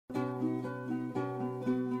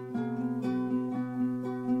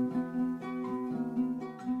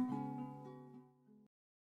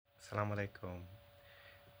Assalamu alaikum.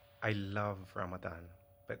 I love Ramadan,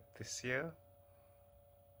 but this year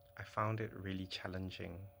I found it really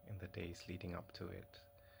challenging in the days leading up to it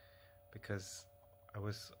because I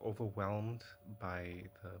was overwhelmed by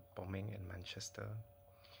the bombing in Manchester.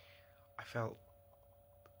 I felt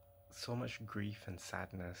so much grief and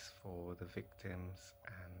sadness for the victims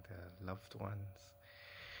and their loved ones.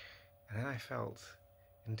 And then I felt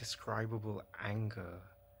indescribable anger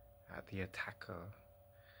at the attacker,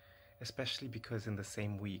 especially because in the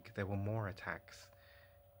same week there were more attacks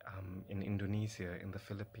in Indonesia, in the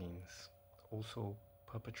Philippines, also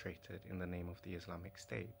perpetrated in the name of the Islamic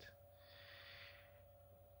State.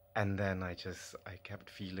 And then I kept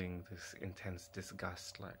feeling this intense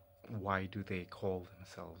disgust, like, why do they call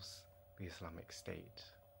themselves the Islamic State,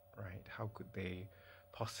 right? How could they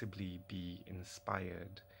possibly be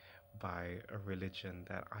inspired by a religion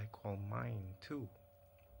that I call mine too?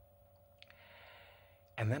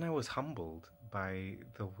 And then I was humbled by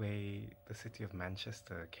the way the city of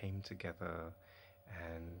Manchester came together,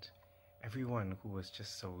 and everyone who was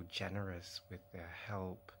just so generous with their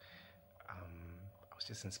help. I was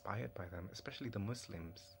just inspired by them, especially the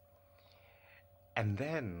Muslims. And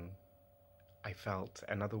then I felt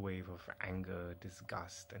another wave of anger,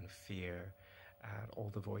 disgust, and fear at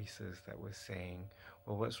all the voices that were saying,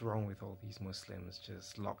 well, what's wrong with all these Muslims?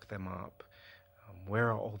 Just lock them up. Where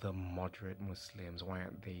are all the moderate Muslims? Why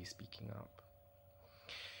aren't they speaking up?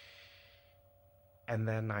 And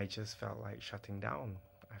then I just felt like shutting down.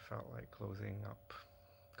 I felt like closing up,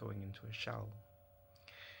 going into a shell.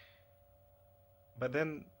 But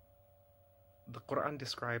then the Quran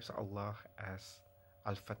describes Allah as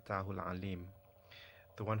Al-Fattah Al-Alim,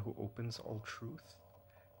 the one who opens all truth,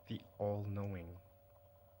 the all-knowing.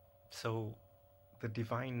 So the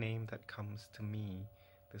divine name that comes to me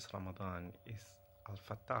this Ramadan is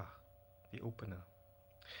Al-Fattah, the opener.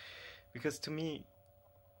 Because to me,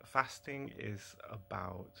 fasting is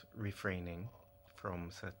about refraining from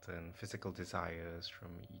certain physical desires,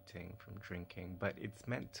 from eating, from drinking, but it's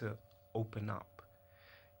meant to open up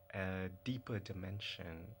a deeper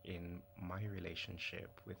dimension in my relationship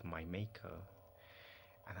with my Maker.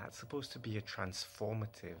 And that's supposed to be a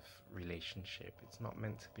transformative relationship. It's not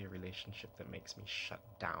meant to be a relationship that makes me shut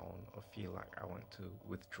down or feel like I want to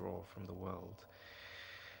withdraw from the world.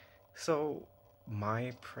 So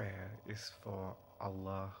my prayer is for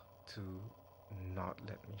Allah to not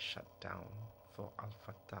let me shut down, for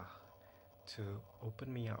Al-Fattah to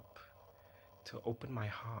open me up, to open my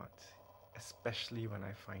heart, especially when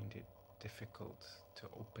I find it difficult to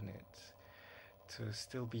open it, to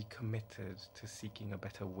still be committed to seeking a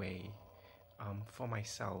better way for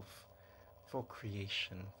myself, for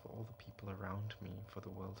creation, for all the people around me, for the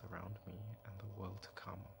world around me, and the world to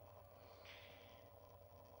come.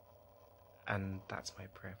 And that's my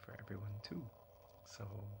prayer for everyone too. So,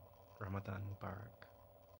 Ramadan Mubarak.